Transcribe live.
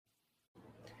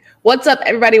What's up,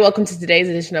 everybody? Welcome to today's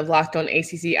edition of Locked On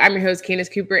ACC. I'm your host, Candace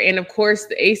Cooper. And of course,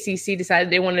 the ACC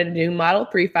decided they wanted a new model,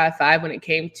 3-5-5, when it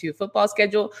came to football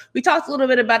schedule. We talked a little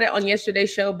bit about it on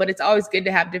yesterday's show, but it's always good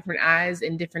to have different eyes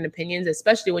and different opinions,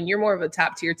 especially when you're more of a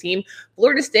top tier team.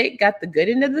 Florida State got the good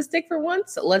end of the stick for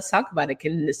once. So let's talk about it.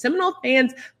 Can the Seminole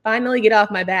fans finally get off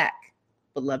my back?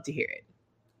 Would love to hear it.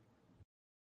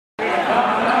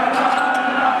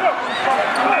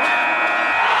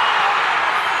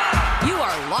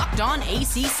 Locked On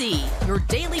ACC, your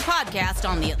daily podcast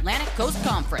on the Atlantic Coast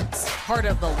Conference. Part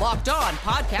of the Locked On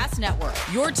Podcast Network,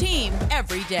 your team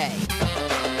every day.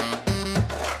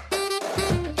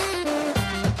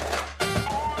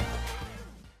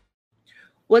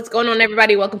 What's going on,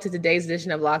 everybody? Welcome to today's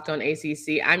edition of Locked On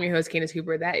ACC. I'm your host, Candace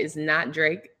Cooper. That is not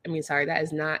Drake. That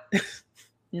is not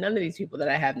none of these people that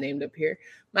I have named up here.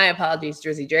 My apologies,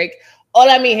 Drizzy Drake.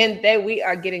 Hola, mi gente. We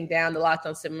are getting down. The Locked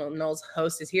On Seminoles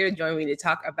host is here to join me to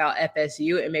talk about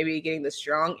FSU and maybe getting the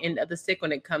strong end of the stick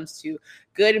when it comes to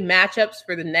good matchups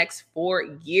for the next 4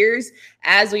 years.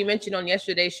 As we mentioned on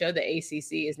yesterday's show, the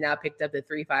ACC has now picked up the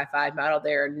 3-5-5 model.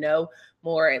 There are no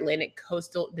more Atlantic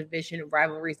Coastal Division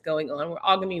rivalries going on. We're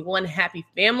all going to be one happy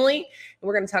family, and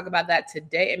we're going to talk about that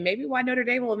today and maybe why Notre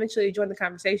Dame will eventually join the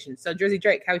conversation. So, Drizzy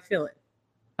Drake, how are you feeling?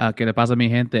 ¿Qué le pasa, mi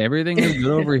gente? Everything is good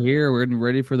over here. We're getting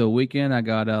ready for the weekend. I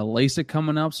got LASIK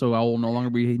coming up, so I will no longer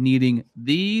be needing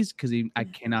these because I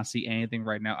cannot see anything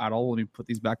right now at all. Let me put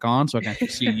these back on so I can actually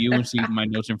see you and see my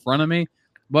notes in front of me.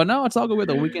 But no, it's all good with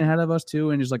the weekend ahead of us,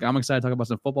 too. And just I'm excited to talk about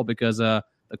some football because the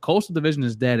Coastal Division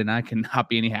is dead, and I cannot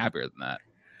be any happier than that.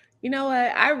 You know what?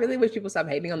 I really wish people stop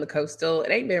hating on the Coastal. It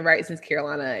ain't been right since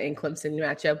Carolina and Clemson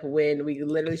matchup when we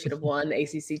literally should have won the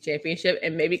ACC championship,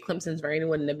 and maybe Clemson's reign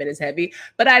wouldn't have been as heavy.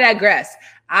 But I digress.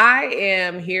 I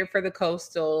am here for the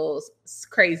Coastal's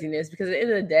craziness because at the end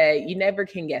of the day, you never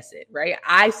can guess it, right?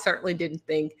 I certainly didn't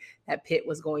think that Pitt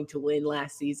was going to win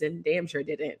last season. Damn sure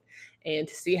didn't. And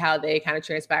to see how they kind of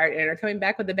transpired and are coming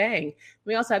back with a bang.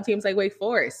 We also have teams like Wake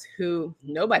Forest, who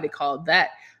nobody called that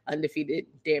undefeated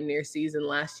damn near season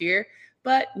last year,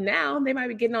 but now they might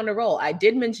be getting on the roll. I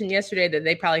did mention yesterday that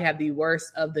they probably have the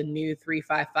worst of the new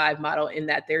 3-5-5 model in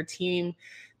that their 3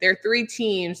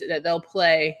 teams that they'll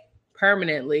play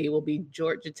permanently will be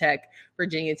Georgia Tech,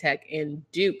 Virginia Tech, and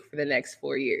Duke for the next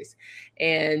 4 years.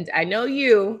 And I know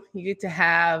you get to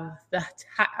have the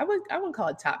I wouldn't call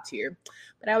it top tier,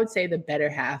 but I would say the better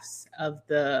halves of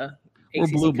the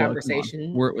ACC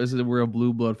conversation. We're a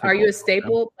blue blood. Are you a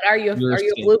staple? Are you a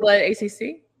blue blood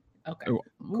ACC? Okay.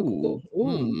 Cool.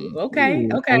 Ooh. Okay.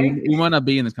 We might not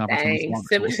be in this conversation.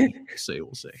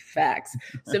 We'll see. Facts.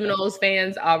 Seminoles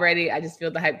fans already. I just feel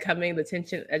the hype coming, the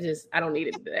tension. I don't need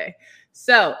it today.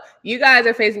 So you guys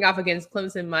are facing off against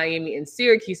Clemson, Miami, and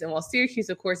Syracuse. And while Syracuse,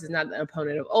 of course, is not the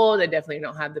opponent of old, they definitely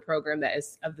don't have the program that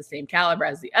is of the same caliber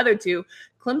as the other two.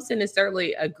 Clemson is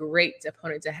certainly a great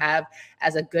opponent to have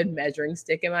as a good measuring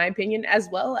stick, in my opinion, as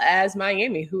well as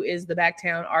Miami, who is the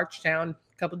backtown, Archtown,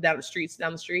 couple down the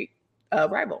street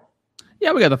rival.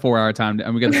 Yeah, we got the 4-hour time,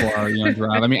 and we got the 4-hour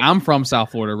drive. I mean, I'm from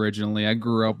South Florida originally. I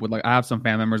grew up with I have some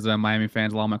family members that are Miami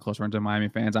fans. A lot of my close friends are Miami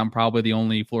fans. I'm probably the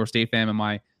only Florida State fan in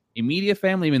my immediate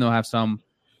family, even though I have some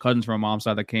cousins from my mom's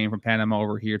side that came from Panama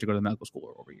over here to go to medical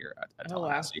school over here at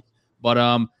Tallahassee.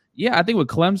 Wow. But yeah, I think with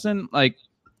Clemson,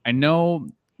 I know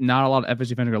not a lot of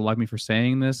FSU fans are gonna like me for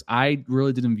saying this. I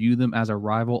really didn't view them as a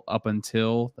rival up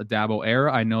until the Dabo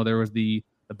era. I know there was the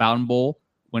Bowden Bowl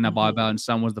when Bob Bowden's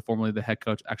son was formerly the head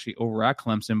coach actually over at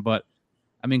Clemson. But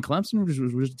I mean, Clemson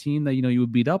was a team that you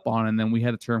would beat up on, and then we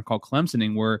had a term called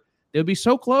Clemsoning where they would be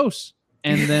so close,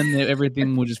 and then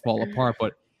everything would just fall apart.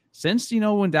 But since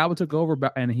when Dabo took over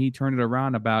and he turned it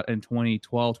around about in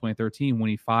 2012, 2013 when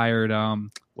he fired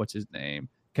what's his name,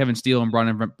 Kevin Steele and brought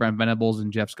in Brent Venables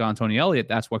and Jeff Scott and Tony Elliott,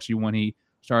 that's actually when he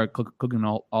started cooking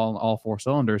all 4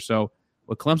 cylinders. So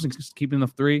with Clemson keeping the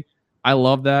 3, I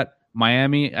love that.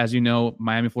 Miami, as you know,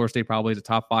 Miami-Florida State probably is a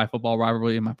top 5 football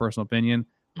rivalry in my personal opinion.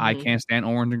 Mm-hmm. I can't stand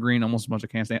orange and green almost as much as I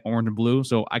can't stand orange and blue.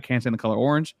 So I can't stand the color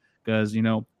orange because,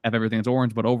 everything's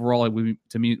orange. But overall,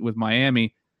 to me, with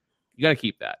Miami, you got to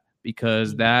keep that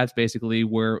because that's basically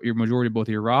where your majority of both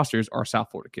of your rosters are South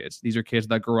Florida kids. These are kids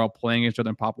that grew up playing each other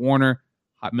in Pop Warner,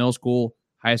 middle school,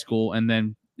 high school, and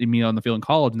then meet on the field in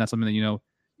college. And that's something that,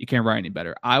 you can't write any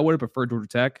better. I would have preferred Georgia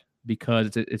Tech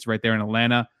because it's right there in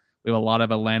Atlanta. We have a lot of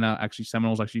Atlanta,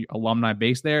 Seminoles, alumni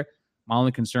based there. My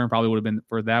only concern probably would have been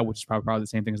for that, which is probably the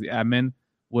same thing as the admin,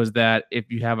 was that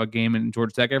if you have a game in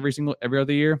Georgia Tech every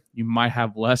other year, you might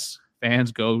have less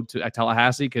fans go to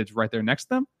Tallahassee because it's right there next to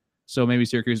them. So maybe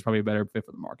Syracuse is probably a better fit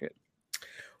for the market.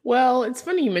 Well, it's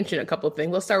funny you mentioned a couple of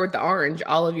things. Let's start with the orange.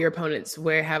 All of your opponents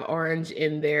have orange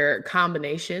in their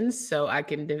combinations, so I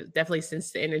can definitely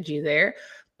sense the energy there.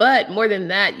 But more than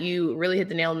that, you really hit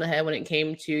the nail on the head when it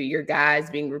came to your guys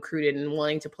being recruited and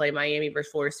wanting to play Miami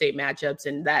versus Florida State matchups,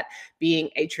 and that being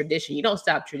a tradition. You don't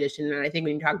stop tradition. And I think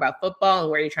when you talk about football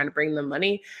and where you're trying to bring the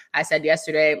money, I said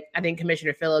yesterday, I think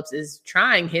Commissioner Phillips is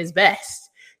trying his best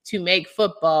to make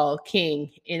football king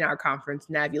in our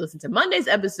conference. Now, if you listen to Monday's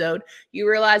episode, you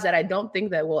realize that I don't think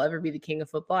that we'll ever be the king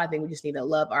of football. I think we just need to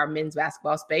love our men's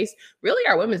basketball space, really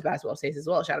our women's basketball space as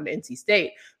well. Shout out to NC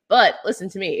State. But listen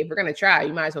to me, if we're going to try,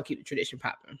 you might as well keep the tradition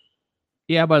popping.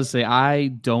 Yeah, I'm about to say, I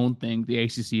don't think the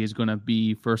ACC is going to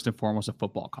be first and foremost a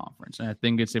football conference. And I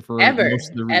think it's for ever.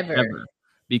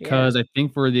 Because I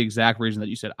think for the exact reason that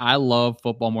you said, I love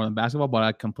football more than basketball, but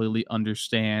I completely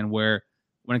understand where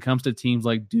when it comes to teams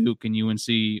like Duke and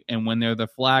UNC, and when they're the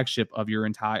flagship of your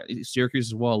entire Syracuse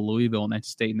as well, Louisville and NC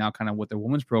State now kind of with their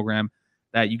women's program,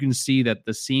 that you can see that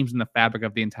the seams in the fabric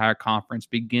of the entire conference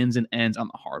begins and ends on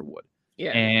the hardwood.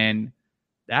 Yeah. And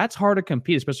that's hard to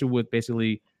compete, especially with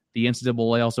basically the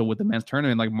NCAA, also with the men's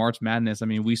tournament, like March Madness. I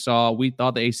mean, we thought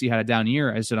the AC had a down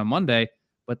year, I said on Monday,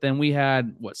 but then we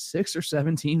had, 6 or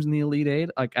 7 teams in the Elite Eight,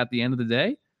 like at the end of the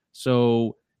day.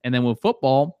 So, and then with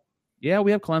football, yeah,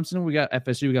 we have Clemson, we got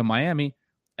FSU, we got Miami.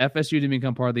 FSU didn't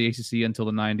become part of the ACC until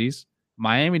the 90s.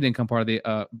 Miami didn't become part of the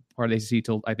ACC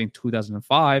until, I think,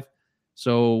 2005.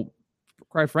 So,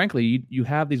 quite frankly, you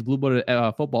have these blue-blooded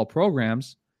football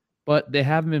programs, but they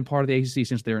haven't been part of the ACC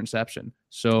since their inception.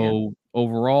 So,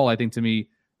 Overall, I think to me,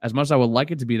 as much as I would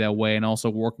like it to be that way, and also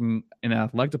working in an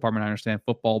athletic department, I understand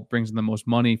football brings in the most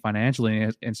money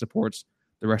financially and supports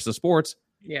the rest of the sports.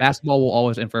 Yeah. Basketball will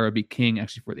always and forever be king,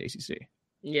 actually, for the ACC.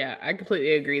 Yeah, I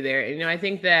completely agree there. And, I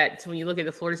think that when you look at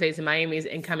the Florida States and Miami's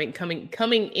and coming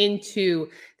into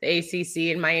the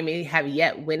ACC, and Miami have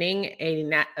yet winning a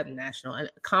national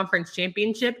conference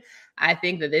championship, I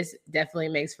think that this definitely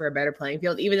makes for a better playing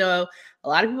field, even though a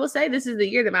lot of people say this is the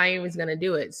year that Miami is going to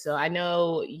do it. So I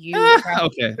know you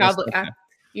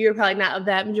you're probably not of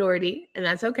that majority, and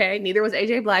that's okay. Neither was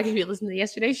AJ Black. If you listened to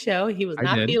yesterday's show, he was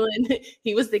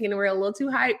he was thinking we're a little too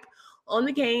hype on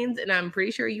the Canes, and I'm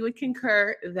pretty sure you would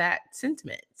concur that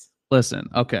sentiment. Listen,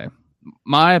 okay.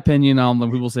 My opinion on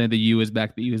when people say the U is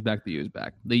back, the U is back, the U is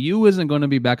back. The U isn't going to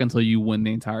be back until you win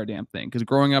the entire damn thing. Because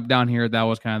growing up down here, that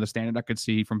was kind of the standard I could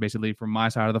see from my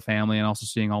side of the family, and also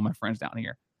seeing all my friends down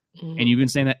here. Mm-hmm. And you've been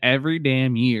saying that every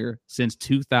damn year since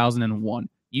 2001.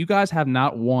 You guys have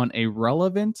not won a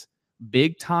relevant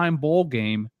big-time bowl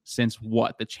game since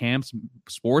what? The Champs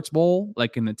Sports Bowl,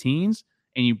 like in the teens?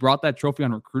 And you brought that trophy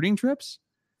on recruiting trips?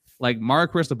 Like Mario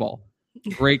Cristobal,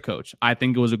 great coach. I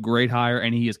think it was a great hire,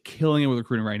 and he is killing it with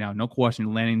recruiting right now. No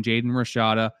question. Landing Jaden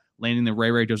Rashada, landing the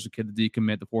Ray Joseph kid, the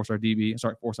decommit, the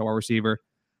 4-star wide receiver.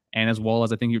 And as well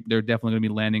as I think they're definitely going to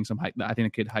be landing I think the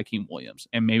kid Hakeem Williams,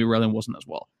 and maybe Raylan Wilson as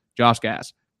well. Josh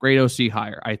Gass, great OC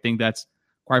hire. I think that's,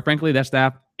 quite frankly, that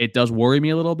staff, it does worry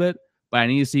me a little bit, but I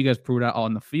need to see you guys prove it out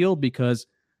on the field, because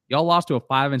y'all lost to a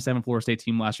 5-7 Florida State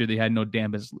team last year they had no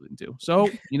damn business losing to. So,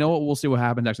 you know what? We'll see what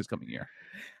happens next this coming year.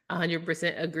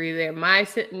 100% agree there. My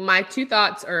two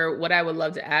thoughts are what I would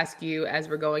love to ask you as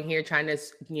we're going here, trying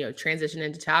to transition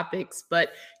into topics. But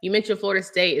you mentioned Florida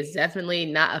State is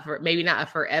definitely maybe not a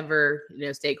forever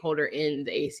stakeholder in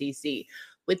the ACC.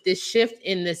 With this shift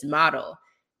in this model,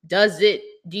 do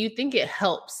you think it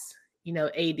helps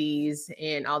ADs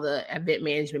and all the event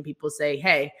management people say,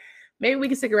 hey, maybe we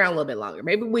can stick around a little bit longer.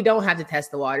 Maybe we don't have to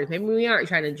test the waters. Maybe we aren't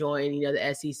trying to join,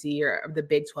 the SEC or the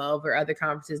Big 12 or other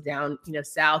conferences down,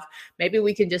 south. Maybe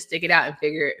we can just stick it out and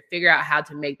figure out how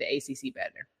to make the ACC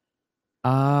better.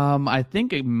 I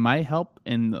think it might help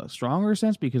in the stronger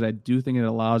sense, because I do think it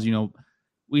allows,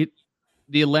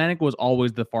 the Atlantic was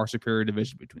always the far superior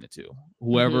division between the two.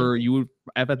 Whoever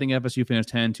I think FSU finished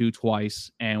 10-2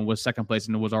 twice and was second place,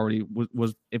 and it was already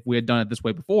was if we had done it this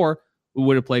way before, we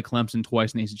would have played Clemson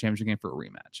twice in the ACC championship game for a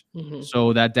rematch. Mm-hmm.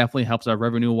 So that definitely helps our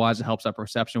revenue-wise. It helps our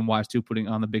perception-wise, too, putting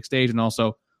on the big stage. And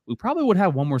also, we probably would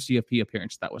have one more CFP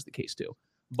appearance if that was the case, too.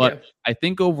 But I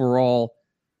think overall,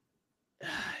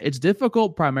 it's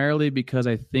difficult primarily because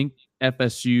I think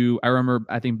FSU,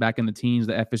 I think back in the teens,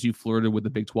 the FSU flirted with the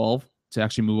Big 12 to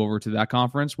actually move over to that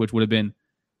conference, which would have been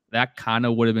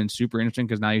super interesting,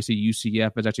 because now you see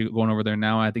UCF is actually going over there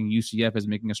now. I think UCF is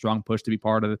making a strong push to be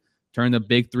part of turn the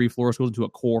big 3 Florida schools into a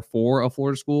core 4 of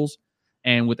Florida schools.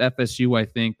 And with FSU, I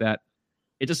think that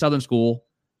it's a Southern school.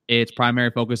 Its primary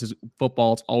focus is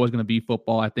football. It's always going to be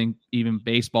football. I think even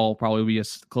baseball will probably be a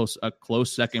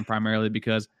close second, primarily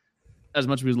because as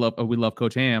much as we love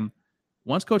Coach Ham,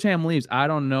 once Coach Ham leaves, I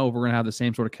don't know if we're going to have the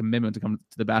same sort of commitment to come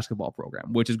to the basketball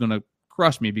program, which is going to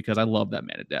crush me because I love that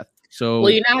man to death. So,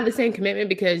 well, you're not have the same commitment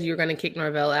because you're going to kick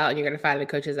Norvell out and you're going to find a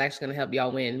coach that's actually going to help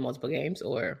y'all win multiple games,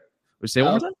 or say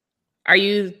one more time? Are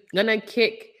you going to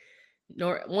kick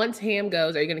once Ham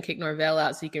goes, are you going to kick Norvell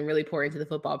out so you can really pour into the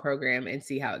football program and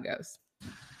see how it goes?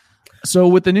 So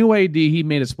with the new AD, he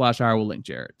made a splash hire with Link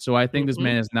Jarrett. So I think this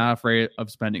man is not afraid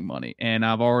of spending money. And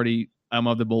I'm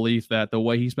of the belief that the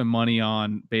way he spent money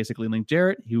on basically Link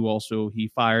Jarrett,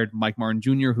 he fired Mike Martin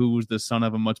Jr., who was the son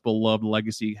of a much beloved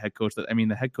legacy head coach.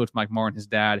 The head coach Mike Martin, his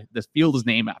dad, the field is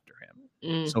named after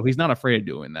him. So he's not afraid of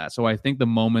doing that. So I think the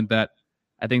moment that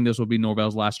I think this will be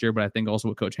Norvell's last year, but I think also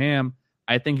with Coach Ham,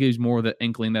 I think he's more of the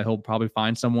inkling that he'll probably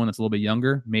find someone that's a little bit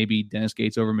younger, maybe Dennis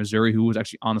Gates over Missouri, who was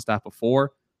actually on the staff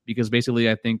before, because basically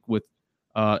I think with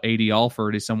AD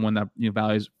Alford is someone that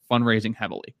values fundraising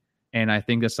heavily. And I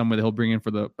think that's someone that he'll bring in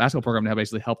for the basketball program to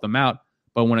basically help them out.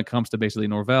 But when it comes to basically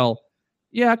Norvell,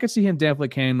 I could see him definitely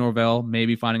canning Norvell,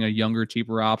 maybe finding a younger,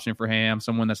 cheaper option for Ham,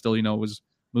 someone that still,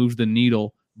 moves the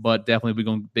needle, but definitely be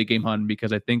going big game hunting,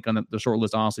 because I think on the short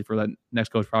list, honestly, for that next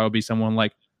coach probably be someone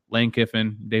like Lane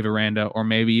Kiffin, David Aranda, or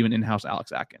maybe even in-house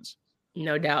Alex Atkins.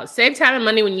 No doubt. Save time and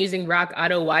money when using Rock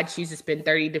Auto. Why choose to spend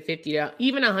 30 to 50 to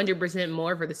even 100%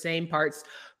 more for the same parts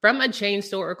from a chain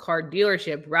store or car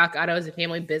dealership? Rock Auto is a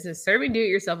family business serving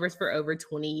do-it-yourselfers for over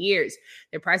 20 years.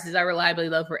 Their prices are reliably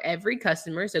low for every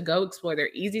customer, so go explore their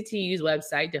easy-to-use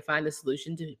website to find the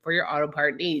solution for your auto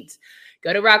part needs.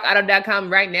 Go to rockauto.com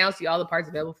right now, see all the parts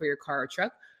available for your car or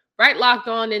truck. Right Locked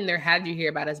On in their How Did You Hear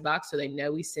About Us box so they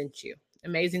know we sent you.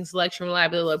 Amazing selection,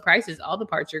 reliability, low prices, all the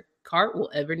parts your car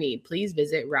will ever need. Please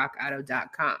visit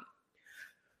rockauto.com.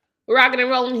 We're rocking and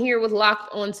rolling here with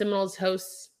Locked On Seminoles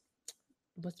hosts.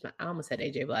 I almost said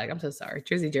AJ Black. I'm so sorry.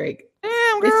 Drizzy Drake.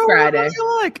 Damn, girl, it's Friday.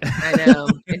 Like? I know.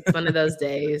 It's one of those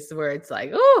days where it's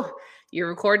like, oh, you're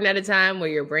recording at a time where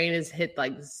your brain is hit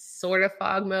like sort of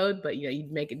fog mode, but you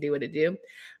make it do what it do.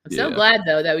 I'm so glad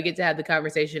though that we get to have the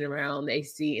conversation around the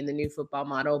ACC and the new football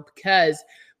model, because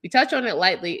we touched on it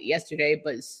lightly yesterday,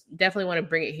 but definitely want to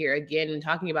bring it here again and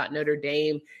talking about Notre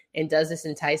Dame, and does this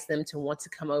entice them to want to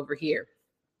come over here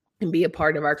and be a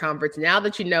part of our conference? Now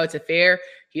that it's a fair,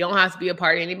 you don't have to be a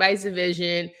part of anybody's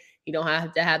division. You don't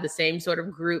have to have the same sort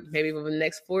of group maybe for the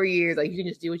next 4 years. Like, you can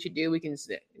just do what you do. We can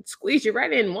squeeze you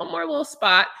right in one more little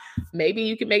spot. Maybe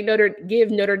you can give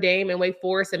Notre Dame and Wake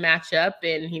Forest a matchup,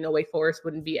 and Wake Forest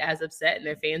wouldn't be as upset and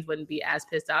their fans wouldn't be as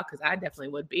pissed off, because I definitely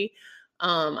would be.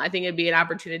 I think it'd be an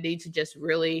opportunity to just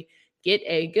really get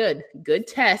a good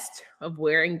test of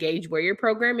where your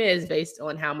program is based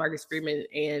on how Marcus Freeman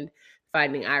and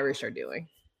Fighting Irish are doing.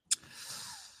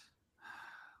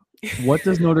 What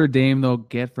does Notre Dame though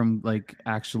get from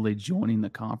actually joining the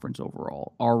conference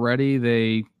overall? Already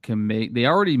they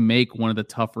already make one of the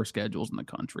tougher schedules in the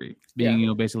country.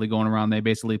 Being basically going around, they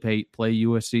basically play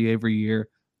USC every year.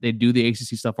 They do the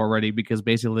ACC stuff already because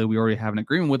basically we already have an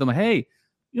agreement with them. Hey,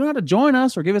 you don't have to join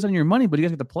us or give us any of your money, but you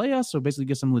guys get to play us. So basically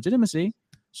get some legitimacy.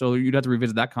 So you'd have to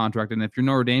revisit that contract. And if you're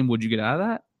Notre Dame, would you get out of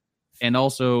that? And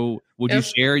also, would you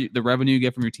share the revenue you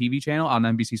get from your TV channel on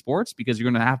NBC Sports? Because you're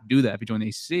going to have to do that if you join the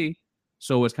ACC.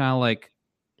 So it's kind of like,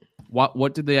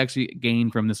 what did they actually gain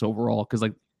from this overall? Because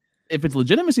if it's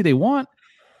legitimacy they want,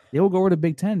 they will go over to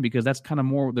Big Ten, because that's kind of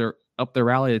more up their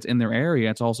alley. It's in their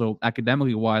area. It's also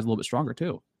academically wise a little bit stronger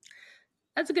too.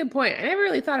 That's a good point. I never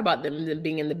really thought about them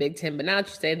being in the Big Ten, but now that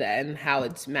you say that and how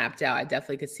it's mapped out, I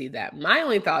definitely could see that. My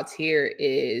only thoughts here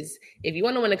is, if you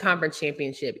want to win a conference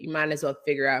championship, you might as well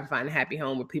figure out and find a happy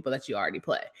home with people that you already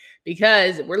play,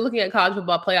 because we're looking at college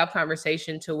football playoff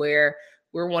conversation to where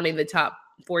we're wanting the top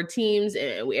 4 teams,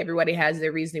 and everybody has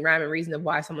their rhyme and reason of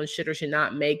why someone should or should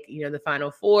not make, the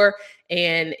Final Four.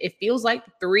 And it feels like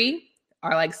 3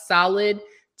 are solid,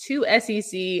 2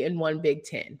 SEC and 1 Big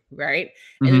Ten, right?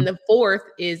 Mm-hmm. And then the 4th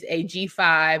is a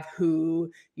G5 who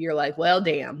you're like, well,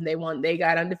 damn, they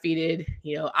got undefeated.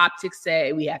 Optics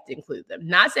say we have to include them.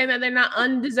 Not saying that they're not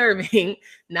undeserving,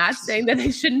 not saying that they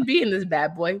shouldn't be in this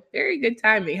bad boy. Very good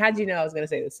timing. How'd you know I was going to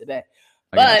say this today?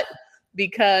 But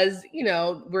because,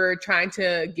 we're trying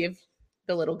to give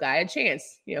the little guy a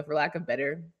chance, for lack of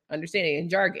better understanding and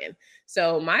jargon.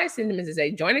 So my sentiment is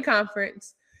say, join a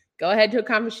conference, go ahead to a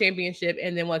conference championship,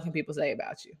 and then what can people say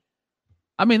about you?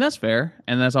 I mean, that's fair.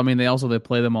 And they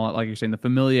play them all, like you're saying, the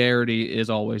familiarity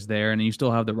is always there, and you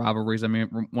still have the rivalries. I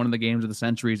mean, one of the games of the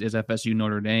centuries is FSU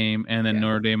Notre Dame, and then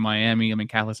Notre Dame Miami. I mean,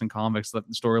 Catholics and convicts, the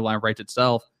storyline writes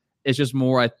itself. It's just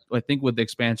more, I think, with the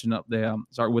expansion of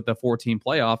with the 4-team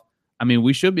playoff, I mean,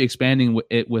 we should be expanding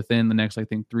it within the next,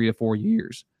 3 to 4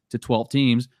 years to 12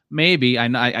 teams. Maybe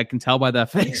I can tell by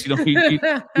that face. You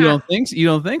don't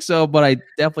think so, but I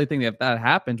definitely think that if that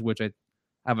happens, which I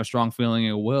have a strong feeling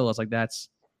it will, it's like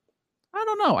I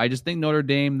don't know. I just think Notre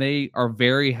Dame, they are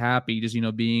very happy just,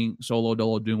 being solo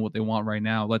dolo, doing what they want right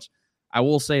now. I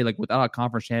will say, like, without a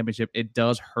conference championship, it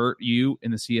does hurt you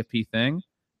in the CFP thing.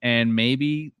 And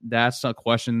maybe that's a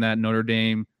question that Notre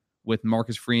Dame, with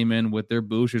Marcus Freeman, with their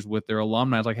boosters, with their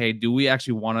alumni, is like, hey, do we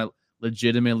actually want to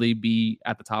legitimately be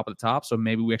at the top of the top? So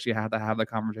maybe we actually have to have that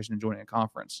conversation and join a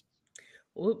conference.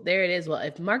 Well, there it is. Well,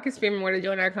 if Marcus Freeman were to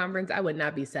join our conference, I would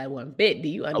not be sad one bit. Do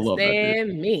you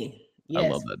understand me? Yes. I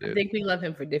love that dude. I think we love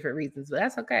him for different reasons, but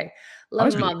that's okay.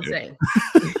 Love him all the same.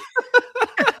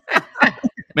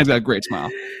 Man's got a great smile.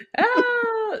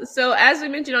 So as we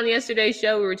mentioned on yesterday's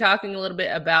show, we were talking a little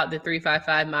bit about the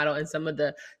 3-5-5 model and some of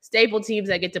the staple teams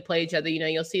that get to play each other.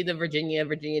 You'll see the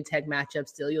Virginia Tech matchup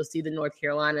still. You'll see the North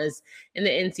Carolinas and the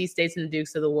NC States and the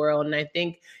Dukes of the world. And I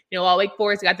think, while Wake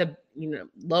Forest got the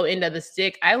low end of the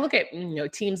stick, I look at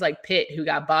teams like Pitt, who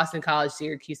got Boston College,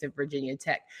 Syracuse, and Virginia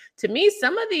Tech. To me,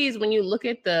 some of these, when you look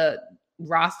at the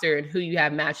roster and who you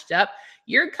have matched up,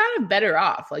 you're kind of better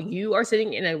off. Like, you are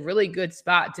sitting in a really good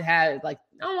spot to have, like,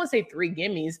 I don't want to say 3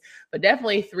 gimmies, but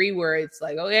definitely 3 where it's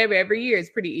like, every year it's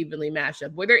pretty evenly matched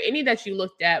up. Were there any that you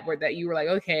looked at where that you were like,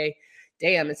 okay,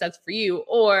 damn, it sucks for you,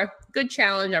 or good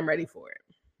challenge, I'm ready for it?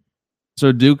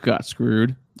 So Duke got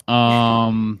screwed.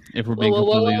 If we're being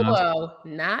completely honest.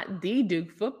 Not the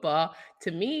Duke football.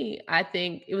 To me, I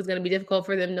think it was going to be difficult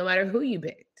for them no matter who you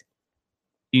picked.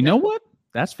 You know what?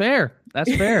 That's fair.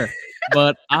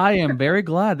 But I am very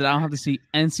glad that I don't have to see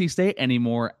NC State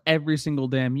anymore every single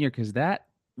damn year, because that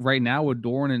right now with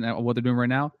Doran and what they're doing right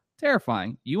now,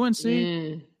 terrifying. UNC,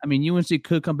 I mean, UNC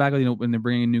could come back when they're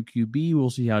bringing a new QB. We'll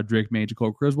see how Drake May and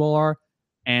Jacob Criswell are.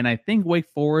 And I think Wake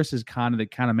Forest is kind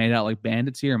of made out like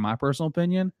bandits here, in my personal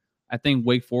opinion. I think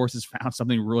Wake Forest has found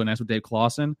something really nice with Dave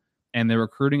Clawson. And they're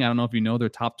recruiting, I don't know if you know, they're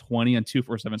top 20 on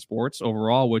 247 Sports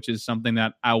overall, which is something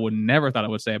that I would never thought I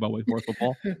would say about Wake Forest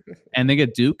football. And they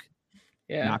get Duke.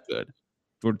 Yeah. Not good.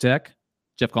 Georgia Tech,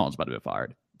 Jeff Collins about to be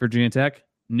fired. Virginia Tech,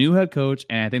 new head coach,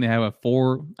 and I think they have a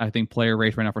 4, player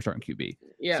race right now for starting QB.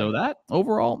 Yeah. So that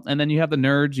overall, and then you have the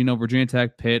nerds, Virginia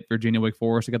Tech, Pitt, Virginia, Wake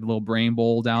Forest. They got the little Brain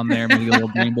Bowl down there, maybe a little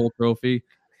Brain Bowl trophy.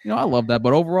 I love that.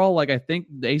 But overall, I think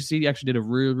the ACC actually did a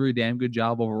really, really damn good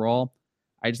job overall.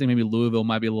 I just think maybe Louisville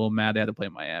might be a little mad they had to play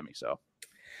Miami. So,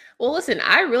 well, listen,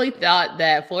 I really thought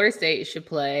that Florida State should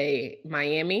play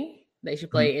Miami. They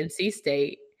should play NC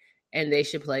State, and they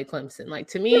should play Clemson. Like,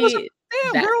 to me,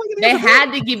 they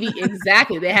had to give you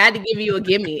They had to give you a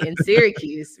gimme in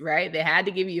Syracuse, right? They had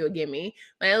to give you a gimme.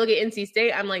 When I look at NC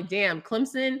State, I'm like, damn,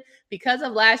 Clemson, because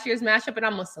of last year's matchup, it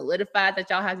almost solidified that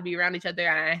y'all have to be around each other.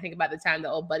 And I think about the time the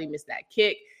old buddy missed that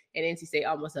kick, and NC State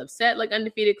almost upset like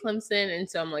undefeated Clemson. And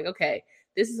so I'm like, okay,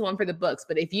 this is one for the books.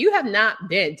 But if you have not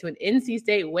been to an NC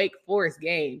State Wake Forest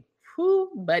game,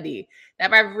 buddy,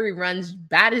 that rivalry runs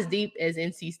about as deep as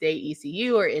NC State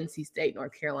ECU or NC State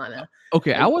North Carolina.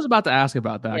 Okay, I was about to ask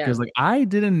about that because I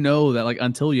didn't know that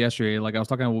until yesterday. I was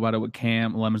talking about it with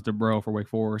Cam Lemons-DeBro for Wake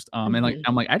Forest. And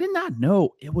I'm like, I did not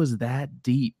know it was that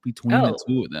deep between the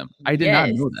two of them. I did not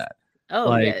know that.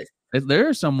 Yes.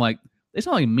 There's some they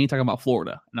sound like me talking about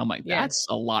Florida, and I'm like, that's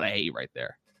a lot of hate right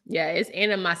there. Yeah, it's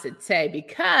animosity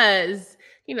because,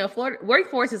 Wake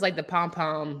Forest is like the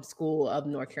pom-pom school of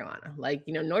North Carolina.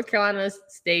 North Carolina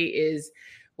State is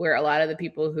where a lot of the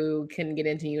people who can get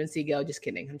into UNC go. Just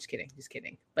kidding. I'm just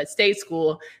kidding. But state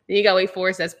school, then you got Wake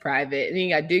Forest, that's private. And then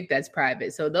you got Duke, that's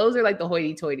private. So those are like the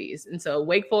hoity-toities. And so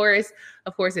Wake Forest,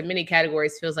 of course, in many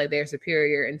categories feels like they're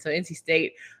superior. And so NC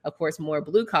State, of course, more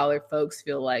blue-collar folks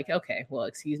feel like, okay, well,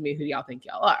 excuse me, who do y'all think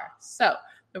y'all are? So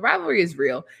the rivalry is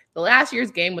real. The last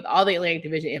year's game with all the Atlantic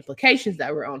Division implications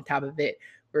that were on top of it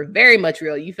were very much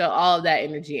real. You felt all of that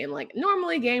energy. And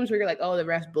normally games where you're like, oh, the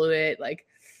refs blew it.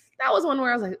 That was one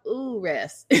where I was like, ooh,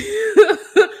 refs.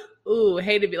 Ooh,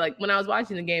 hate to be when I was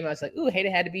watching the game, I was like, ooh, hate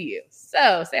it had to be you.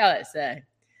 So say all that said.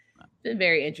 It's been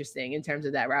very interesting in terms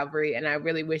of that rivalry. And I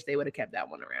really wish they would have kept that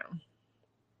one around.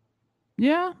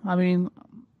 Yeah, I mean,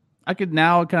 it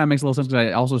kind of makes a little sense because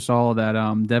I also saw that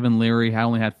Devin Leary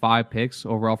only had 5 picks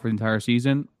overall for the entire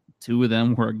season. 2 of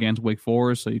them were against Wake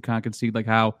Forest, so you kind of can see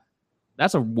how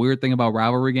that's a weird thing about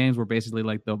rivalry games, where basically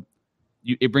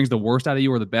it brings the worst out of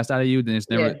you or the best out of you, then it's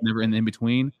never in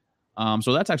between.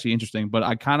 So that's actually interesting. But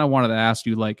I kind of wanted to ask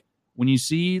you, when you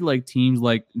see teams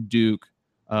like Duke,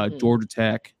 Georgia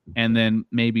Tech, and then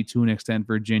maybe to an extent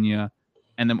Virginia,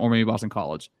 and then or maybe Boston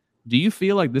College, do you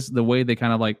feel like this is the way they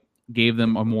kind of gave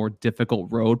them a more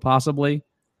difficult road, possibly?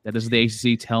 That this is the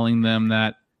ACC telling them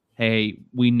that, hey,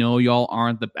 we know y'all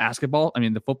aren't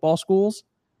the football schools.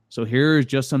 So here's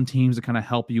just some teams that kind of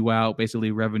help you out,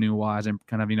 basically revenue-wise, and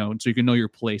kind of, so you can know your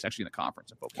place actually in the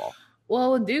conference in football.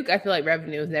 Well, with Duke, I feel like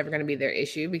revenue is never going to be their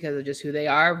issue because of just who they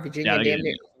are. Virginia,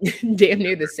 damn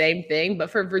near the same thing. But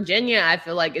for Virginia, I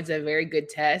feel like it's a very good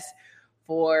test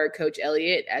for Coach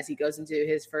Elliott as he goes into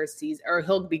his first season, or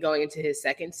he'll be going into his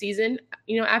second season,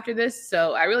 after this.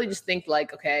 So I really just think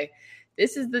like, okay,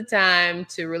 this is the time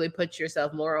to really put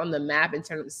yourself more on the map in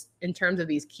terms of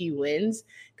these key wins.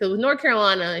 Because with North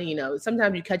Carolina,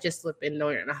 sometimes you catch a slip in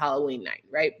on a Halloween night,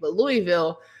 right? But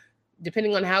Louisville,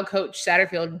 depending on how Coach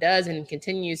Satterfield does and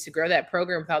continues to grow that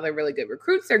program with all their really good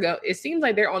recruits, it seems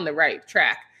like they're on the right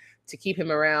track to keep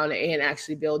him around and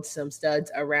actually build some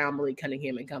studs around Malik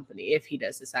Cunningham and company if he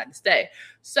does decide to stay.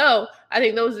 So I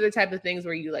think those are the type of things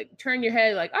where you like turn your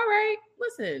head like, all right,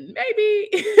 listen,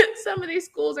 maybe some of these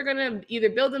schools are going to either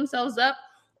build themselves up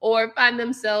or find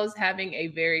themselves having a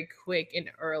very quick and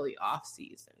early off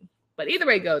season. But either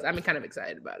way it goes, I'm kind of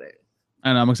excited about it.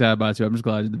 And I'm excited about it too. I'm just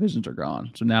glad the divisions are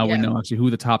gone. So now we know actually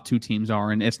who the top two teams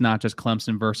are, and it's not just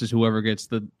Clemson versus whoever gets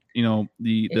the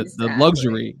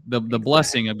luxury, the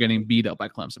blessing of getting beat up by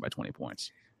Clemson by 20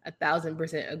 points.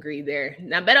 1,000% agree there.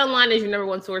 Now, BetOnline is your number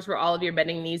one source for all of your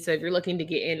betting needs. So if you're looking to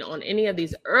get in on any of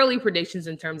these early predictions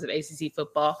in terms of ACC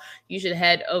football, you should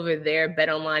head over there.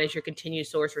 BetOnline is your continued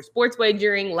source for sports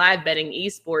wagering, live betting,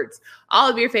 esports, all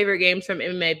of your favorite games from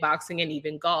MMA, boxing, and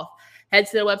even golf. Head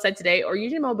to the website today or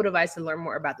use your mobile device to learn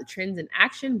more about the trends in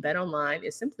action. BetOnline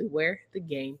is simply where the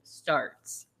game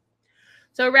starts.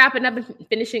 So wrapping up and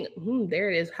finishing,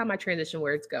 there it is. How my transition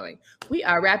words going? We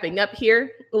are wrapping up here.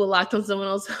 We'll Locked On Someone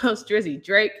Else host Drizzy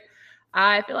Drake.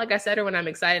 I feel like I said her when I'm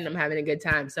excited and I'm having a good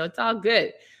time. So it's all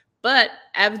good. But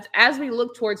as we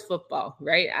look towards football,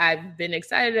 right, I've been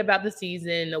excited about the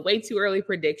season, way too early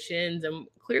predictions, and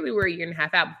clearly we're a year and a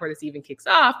half out before this even kicks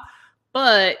off.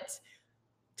 But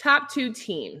top two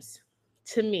teams,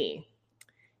 to me,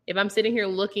 if I'm sitting here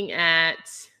looking at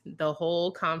the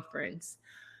whole conference,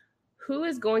 who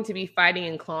is going to be fighting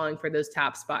and clawing for those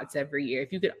top spots every year?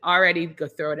 If you could already go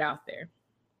throw it out there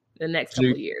the next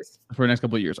couple of years. For the next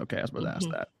couple of years. Okay, I was about to ask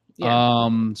that. Yeah.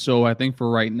 So I think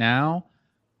for right now,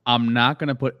 I'm not going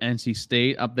to put NC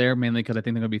State up there, mainly because I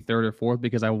think they're going to be third or fourth,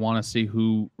 because I want to see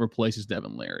who replaces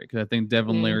Devin Leary, because I think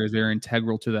Devin Leary is very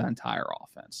integral to that entire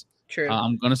offense. True.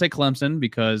 I'm going to say Clemson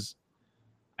because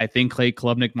I think Clay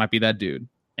Klubnik might be that dude.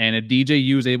 And if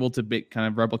DJU is able to kind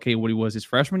of replicate what he was his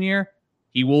freshman year,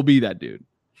 he will be that dude.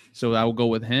 So I will go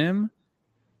with him.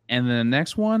 And then the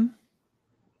next one,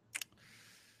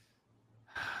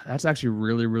 that's actually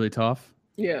really, really tough.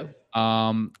 Yeah.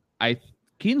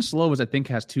 Keaton Slovis, I think,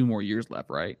 has 2 more years left,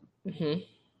 right? Will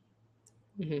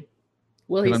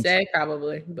he stay?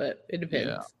 Probably, but it depends.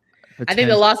 Yeah. I think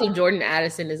the loss of Jordan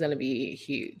Addison is going to be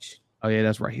huge. Oh, yeah,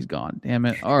 that's right. He's gone. Damn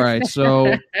it. All right.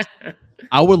 So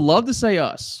I would love to say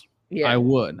us. Yeah. I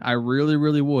would. I really,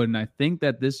 really would. And I think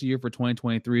that this year for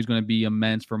 2023 is going to be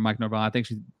immense for Mike Norvell. I think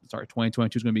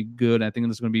 2022 is going to be good. I think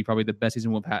this is going to be probably the best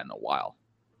season we've had in a while.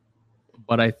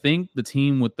 But I think the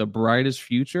team with the brightest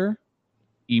future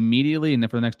immediately and then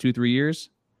for the next 2-3 years,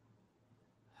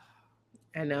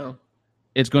 I know.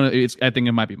 I think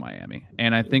it might be Miami.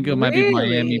 And I think it might be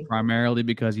Miami primarily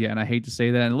because, and I hate to say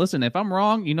that. And listen, if I'm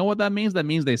wrong, you know what that means? That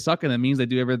means they suck and that means they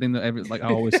do everything like I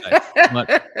always say.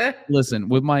 But listen,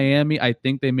 with Miami, I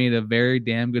think they made a very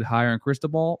damn good hire in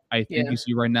Cristobal. I think you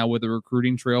see right now with the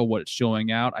recruiting trail what it's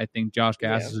showing out. I think Josh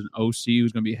Gass is an OC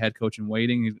who's going to be a head coach in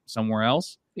waiting somewhere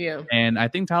else. Yeah. And I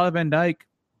think Tyler Van Dyke,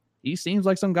 he seems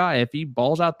like some guy. If he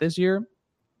balls out this year,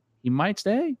 he might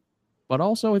stay. But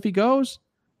also if he goes,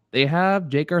 they have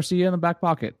Jake Garcia in the back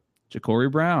pocket, Ja'Cory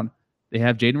Brown. They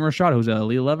have Jaden Rashad, who's at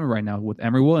Elite 11 right now, with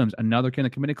Emory Williams, another kid in the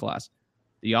committee class.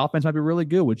 The offense might be really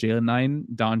good with Jalen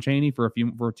Knight, Don Chaney for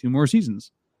 2 more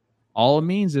seasons. All it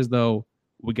means is, though,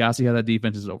 we got to see how that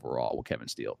defense is overall with Kevin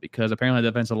Steele, because apparently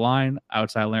the defensive line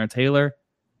outside Larry Taylor,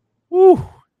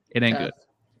 it ain't good.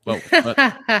 But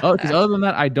because other than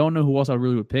that, I don't know who else I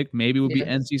really would pick. Maybe it would be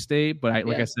NC State, but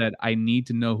like I said, I need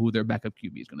to know who their backup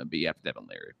QB is going to be after Devin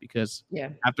Leary, because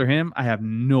after him, I have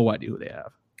no idea who they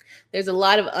have. There's a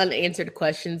lot of unanswered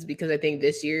questions because I think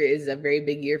this year is a very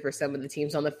big year for some of the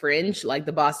teams on the fringe, like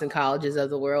the Boston Colleges of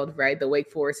the world, right? The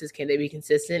Wake Forests, can they be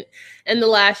consistent? And the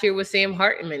last year with Sam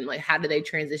Hartman, like how do they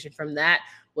transition from that?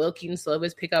 Will Keaton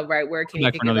Slovis pick up right where Kenny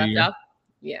Pickett left off?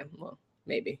 Yeah, well.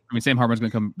 maybe. I mean, Sam Hartman's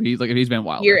going to come. He's been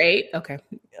wild. Year 8. Okay.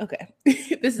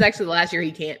 This is actually the last year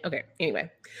he can't. Okay.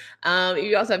 Anyway,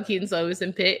 you also have Keaton Slovis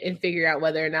and Pitt and figure out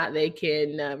whether or not they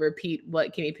can repeat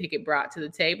what Kenny Pickett brought to the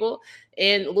table.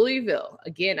 And Louisville,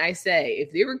 again, I say,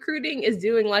 if the recruiting is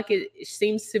doing like it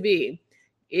seems to be,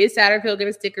 is Satterfield going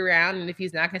to stick around? And if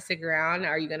he's not going to stick around,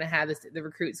 are you going to have the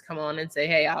recruits come on and say,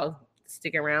 hey, I'll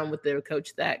stick around with the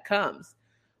coach that comes?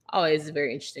 Always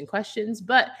very interesting questions.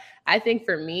 But I think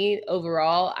for me,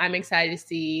 overall, I'm excited to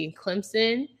see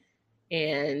Clemson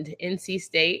and NC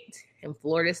State and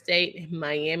Florida State and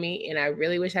Miami. And I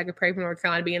really wish I could pray for North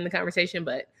Carolina to be in the conversation,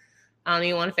 but I don't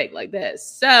even want to fake like this.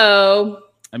 So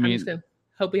I'm just going to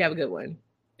hope we have a good one.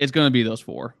 It's going to be those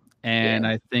 4. And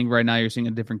I think right now you're seeing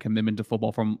a different commitment to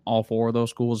football from all 4 of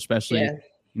those schools, especially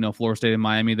Florida State and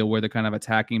Miami, the way they're kind of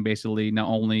attacking basically not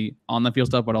only on the field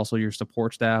stuff, but also your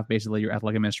support staff, basically your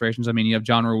athletic administrations. I mean, you have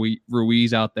John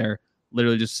Ruiz out there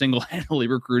literally just single-handedly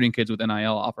recruiting kids with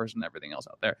NIL offers and everything else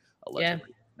out there.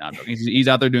 Allegedly. Yeah. No, he's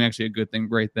out there doing actually a good thing,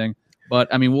 great thing.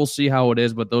 But, I mean, we'll see how it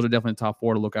is, but those are definitely the top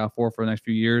 4 to look out for the next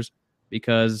few years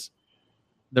because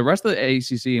the rest of the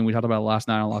ACC, and we talked about it last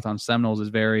night on Locked On Seminoles,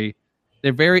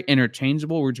 they're very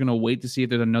interchangeable. We're just going to wait to see if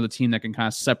there's another team that can kind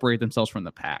of separate themselves from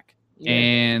the pack. Yeah.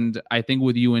 And I think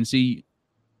with UNC,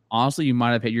 honestly, you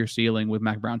might have hit your ceiling with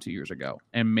Mack Brown 2 years ago.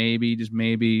 And maybe,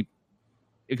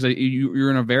 because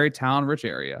you're in a very talent-rich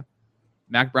area.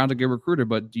 Mack Brown's a good recruiter,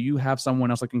 but do you have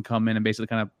someone else that can come in and basically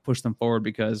kind of push them forward?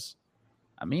 Because,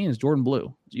 I mean, it's Jordan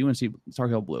Blue. It's UNC Tar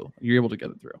Heel Blue. You're able to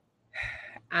get it through.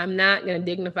 I'm not going to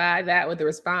dignify that with a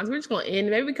response. We're just going to end.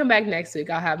 Maybe we come back next week.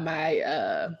 I'll have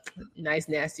my nice,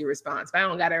 nasty response. But I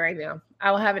don't got it right now.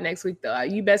 I will have it next week, though.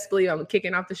 You best believe I'm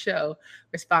kicking off the show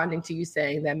responding to you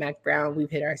saying that Mack Brown, we've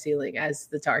hit our ceiling as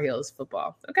the Tar Heels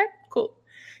football. Okay, cool.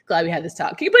 Glad we had this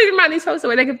talk. Can you please remind these folks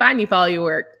where they can find you, follow your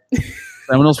work?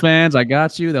 Seminoles fans, I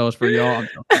got you. That was for y'all.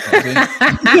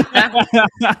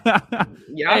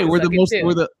 Hey,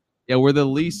 we're the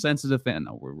least sensitive fan.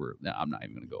 No, I'm not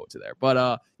even going to go to there.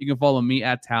 But you can follow me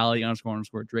at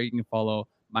Tally__Drake. You can follow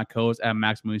my co-host at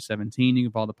MaxMoody17. You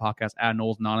can follow the podcast at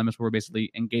Knowles Anonymous, where we're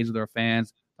basically engaged with our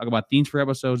fans, talk about themes for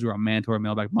episodes. We're on mandatory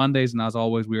Mailbag Mondays. And as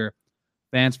always, we're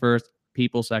fans first,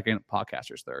 people second,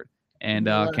 podcasters third. And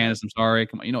Candace, I'm sorry.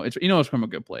 Come on. It's from a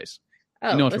good place.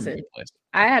 Oh, listen,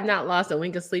 I have not lost a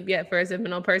wink of sleep yet for a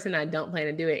Seminole person. I don't plan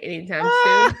to do it anytime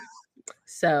soon.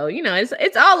 So,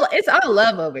 it's all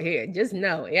love over here. Just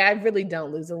know, I really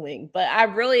don't lose a wink. But I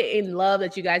really love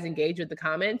that you guys engage with the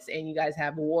comments and you guys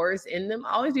have wars in them.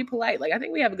 Always be polite. Like, I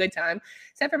think we have a good time,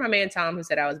 except for my man Tom, who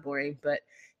said I was boring. But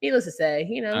needless to say,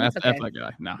 that's okay. That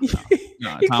guy. No,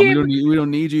 Tom, we don't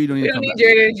need you. We don't need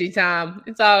your energy, Tom.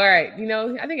 It's all right.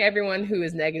 I think everyone who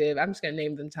is negative, I'm just going to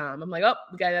name them Tom. I'm like, oh,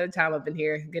 we got another Tom up in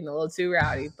here getting a little too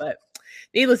rowdy. But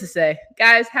needless to say,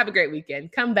 guys, have a great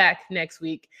weekend. Come back next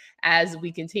week as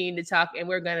we continue to talk, and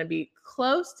we're going to be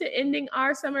close to ending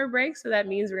our summer break. So that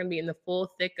means we're going to be in the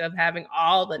full thick of having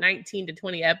all the 19 to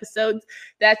 20 episodes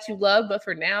that you love. But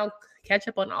for now, catch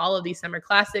up on all of these summer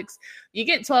classics. You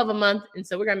get 12 a month, and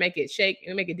so we're going to make it shake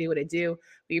and make it do what it do.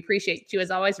 We appreciate you,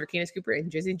 as always, for Candace Cooper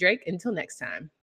and Drizzy Drake. Until next time.